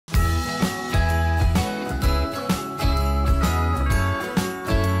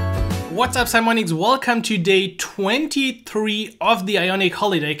What's up, Simonics? Welcome to day 23 of the Ionic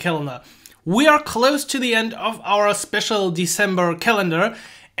holiday calendar. We are close to the end of our special December calendar,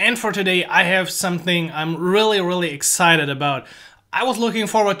 and for today I have something I'm really excited about. I was looking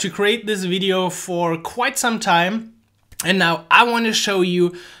forward to create this video for quite some time, and now I want to show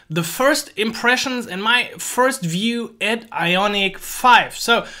you the first impressions and my first view at Ionic 5.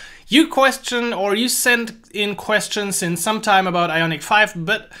 So you sent in questions in some time about Ionic 5,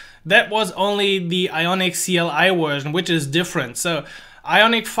 but that was only the Ionic CLI version, which is different. So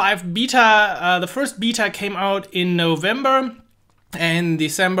Ionic 5 beta, the first beta came out in November, and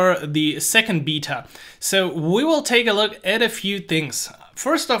December the second beta. So we will take a look at a few things.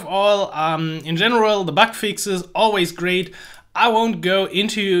 First of all, in general, the bug fixes always great. I won't go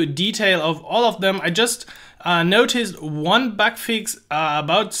into detail of all of them. I just noticed one bug fix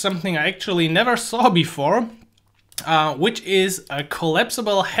about something I actually never saw before, which is a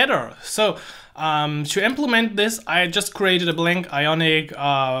collapsible header. So to implement this, I just created a blank Ionic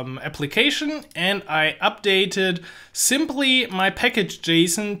application, and I updated simply my package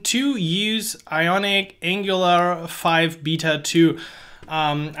JSON to use Ionic Angular 5 Beta 2.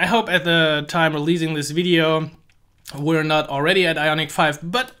 I hope at the time releasing this video we're not already at Ionic 5,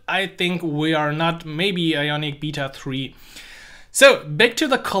 but I think we are not, maybe Ionic Beta 3. So back to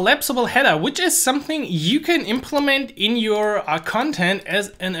the collapsible header, which is something you can implement in your content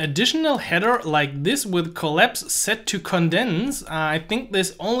as an additional header like this with collapse set to condense. I think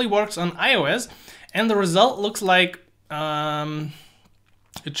this only works on iOS, and the result looks like,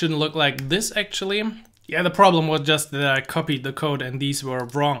 it shouldn't look like this actually. Yeah, the problem was just that I copied the code and these were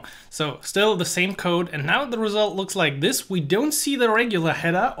wrong. So still the same code, and now the result looks like this. We don't see the regular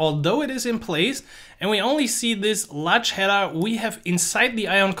header, although it is in place, and we only see this large header we have inside the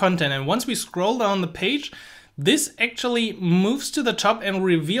Ion content. And once we scroll down the page, this actually moves to the top and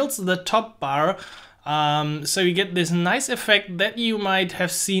reveals the top bar. So you get this nice effect that you might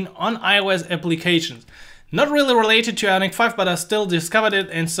have seen on iOS applications. Not really related to Ionic 5, but I still discovered it,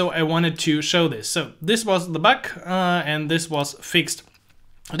 and so I wanted to show this. So this was the bug, and this was fixed.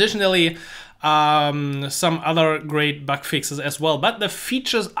 Additionally, some other great bug fixes as well, but the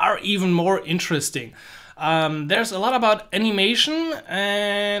features are even more interesting. There's a lot about animation,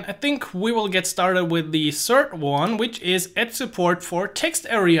 and I think we will get started with the third one, which is add support for text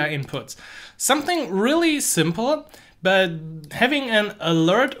area inputs. Something really simple, but having an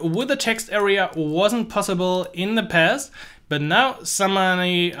alert with a text area wasn't possible in the past. But now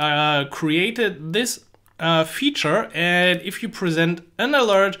somebody created this feature, and if you present an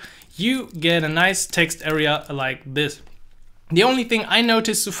alert, you get a nice text area like this. The only thing I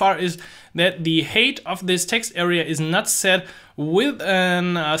noticed so far is that the height of this text area is not set with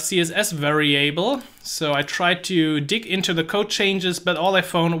an CSS variable. So I tried to dig into the code changes, but all I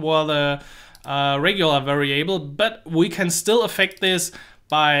found was a regular variable, but we can still affect this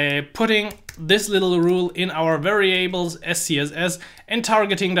by putting this little rule in our variables as CSS and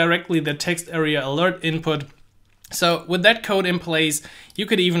targeting directly the text area alert input. So with that code in place, you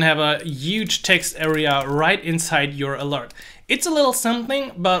could even have a huge text area right inside your alert. It's a little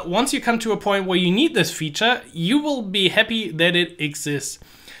something, but once you come to a point where you need this feature, you will be happy that it exists.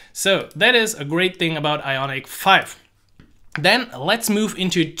 So that is a great thing about Ionic 5. Then let's move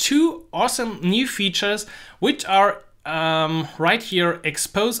into two awesome new features, which are right here: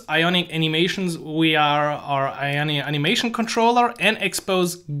 expose Ionic animations via our Ionic animation controller and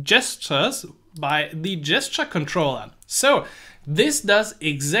expose gestures by the gesture controller. So this does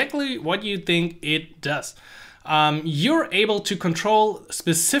exactly what you think it does. You're able to control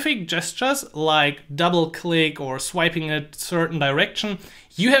specific gestures like double click or swiping in a certain direction.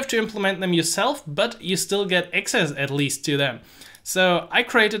 You have to implement them yourself, but you still get access at least to them. So I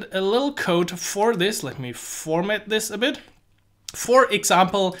created a little code for this. Let me format this a bit. For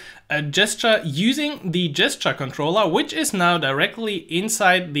example, a gesture using the gesture controller, which is now directly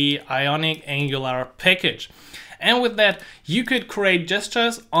inside the Ionic Angular package. And with that, you could create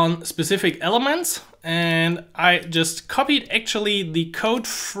gestures on specific elements. And I just copied actually the code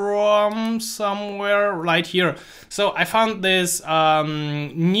from somewhere right here. So I found this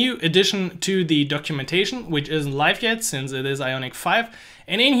new addition to the documentation, which isn't live yet since it is Ionic 5.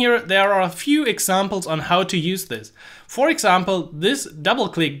 And in here, there are a few examples on how to use this. For example, this double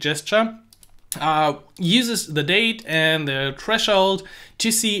click gesture uses the date and the threshold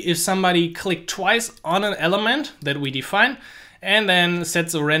to see if somebody clicked twice on an element that we define, and then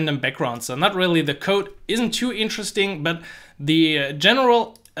sets a random background. So not really, the code isn't too interesting, but the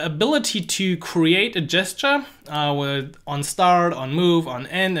general ability to create a gesture with on start, on move, on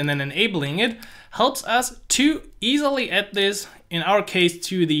end, and then enabling it helps us to easily add this, in our case,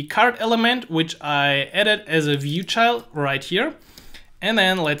 to the card element, which I added as a view child right here. And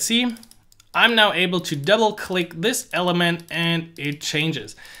then let's see, I'm now able to double click this element and it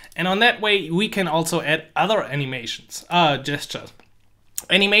changes. And on that way, we can also add other animations, gestures.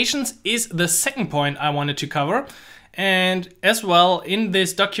 Animations is the second point I wanted to cover. And as well, in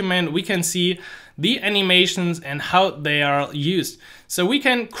this document, we can see the animations and how they are used. So we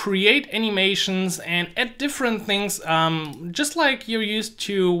can create animations and add different things, just like you're used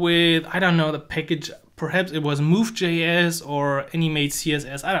to with, I don't know, the package, perhaps it was Move.js or Animate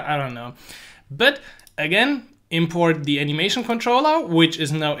CSS, I don't know. But again, import the animation controller, which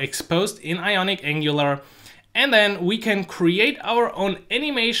is now exposed in Ionic Angular. And then we can create our own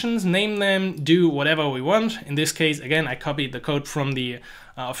animations, name them, do whatever we want. In this case, again, I copied the code from the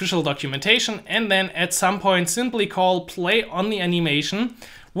official documentation, and then at some point simply call play on the animation,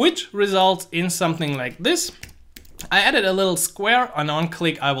 which results in something like this. I added a little square, on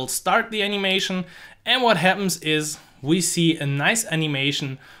click I will start the animation, and what happens is we see a nice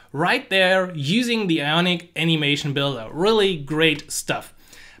animation right there using the Ionic Animation Builder. Really great stuff.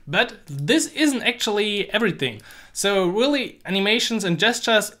 But this isn't actually everything. So really, animations and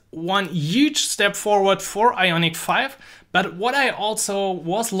gestures, one huge step forward for Ionic 5. But what I also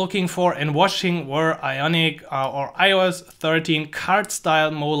was looking for and watching were Ionic or iOS 13 card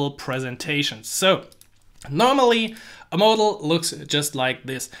style modal presentations. So normally a modal looks just like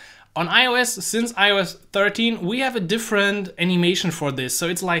this. On iOS, since iOS 13, we have a different animation for this. So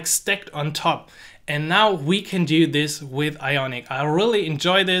it's like stacked on top. And now we can do this with Ionic. I really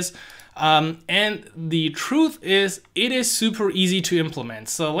enjoy this. And the truth is, it is super easy to implement.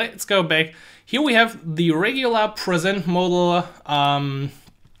 So let's go back. Here we have the regular present modal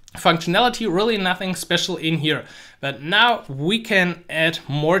functionality, really nothing special in here. But now we can add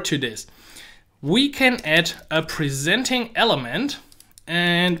more to this. We can add a presenting element.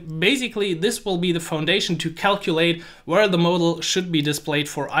 And basically, this will be the foundation to calculate where the modal should be displayed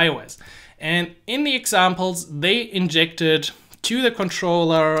for iOS. And in the examples, they injected to the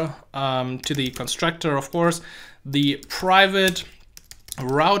controller, to the constructor, of course, the private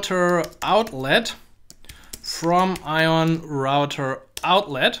router outlet from Ion router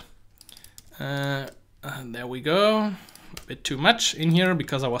outlet. There we go. A bit too much in here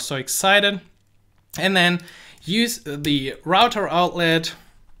because I was so excited. And then use the router outlet.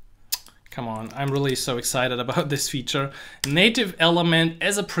 Come on, I'm really so excited about this feature. Native element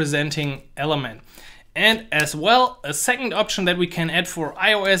as a presenting element. And as well, a second option that we can add for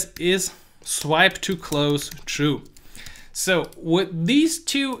iOS is swipe to close true. So with these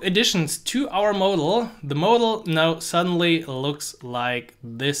two additions to our modal, the modal now suddenly looks like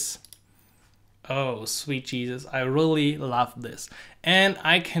this. Oh, sweet Jesus, I really love this. And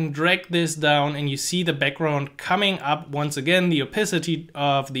I can drag this down and you see the background coming up once again, the opacity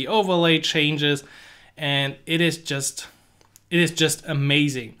of the overlay changes, and it is just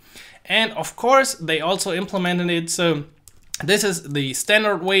amazing. And of course, they also implemented it, so this is the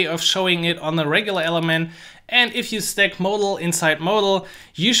standard way of showing it on the regular element. And if you stack modal inside modal,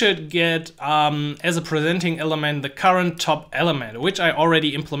 you should get, as a presenting element, the current top element, which I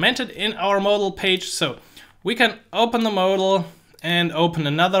already implemented in our modal page. So we can open the modal and open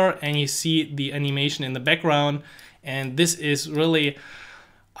another, and you see the animation in the background. And this is really,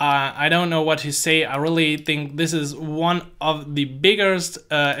 I don't know what to say. I really think this is one of the biggest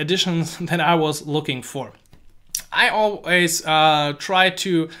additions that I was looking for. I always try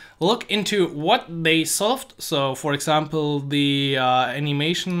to look into what they solved. So for example, the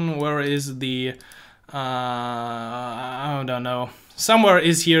animation, where is the, I don't know, somewhere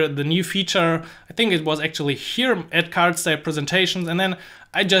is here the new feature. I think it was actually here at card style presentations. And then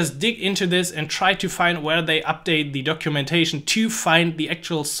I just dig into this and try to find where they update the documentation to find the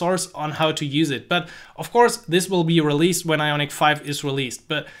actual source on how to use it. But of course, this will be released when Ionic 5 is released.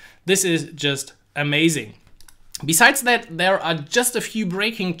 But this is just amazing. Besides that, there are just a few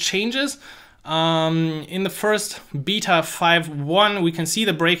breaking changes. In the first beta 5.1, we can see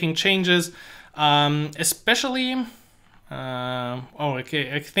the breaking changes, especially,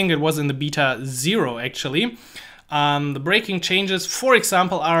 I think it was in the beta 0 actually. The breaking changes, for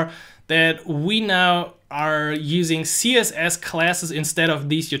example, are that we now are using CSS classes instead of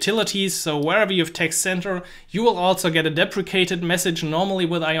these utilities. So wherever you have text center, you will also get a deprecated message normally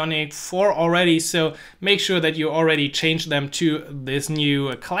with Ionic 4 already. So make sure that you already change them to this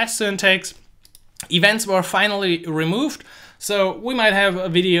new class syntax. Events were finally removed. So we might have a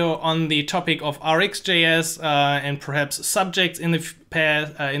video on the topic of RxJS and perhaps subjects in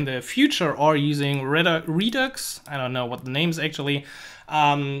the future, or using Redux. I don't know what the name is actually.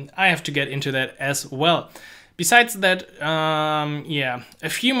 I have to get into that as well. Besides that, yeah, a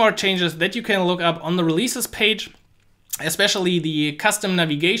few more changes that you can look up on the releases page. Especially the custom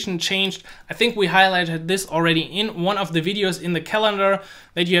navigation changed. I think we highlighted this already in one of the videos in the calendar,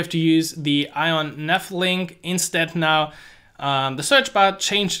 that you have to use the Ion Nav link instead now. The search bar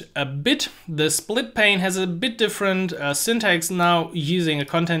changed a bit. The split pane has a bit different syntax now, using a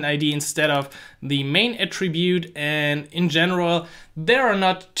content ID instead of the main attribute. And in general, there are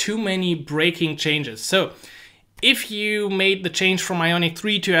not too many breaking changes. So if you made the change from Ionic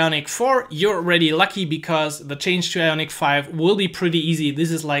 3 to Ionic 4, you're already lucky, because the change to Ionic 5 will be pretty easy.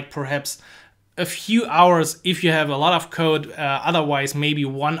 This is like perhaps a few hours if you have a lot of code, otherwise maybe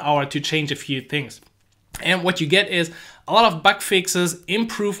 1 hour to change a few things. And what you get is a lot of bug fixes,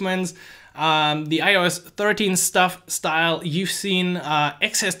 improvements, the iOS 13 style you've seen,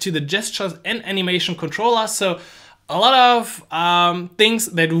 access to the gestures and animation controller. So a lot of things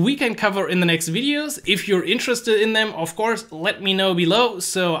that we can cover in the next videos. If you're interested in them, of course, let me know below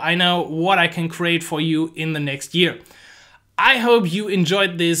so I know what I can create for you in the next year. I hope you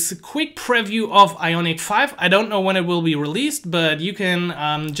enjoyed this quick preview of Ionic 5. I don't know when it will be released, but you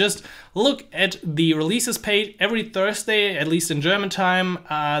can just look at the releases page every Thursday, at least in German time.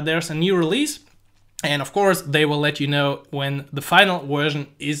 There's a new release. And of course, they will let you know when the final version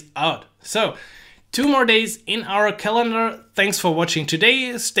is out. So, 2 more days in our calendar. Thanks for watching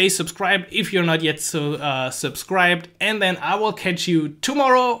today. Stay subscribed if you're not yet subscribed. And then I will catch you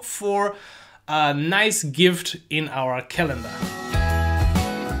tomorrow for a nice gift in our calendar.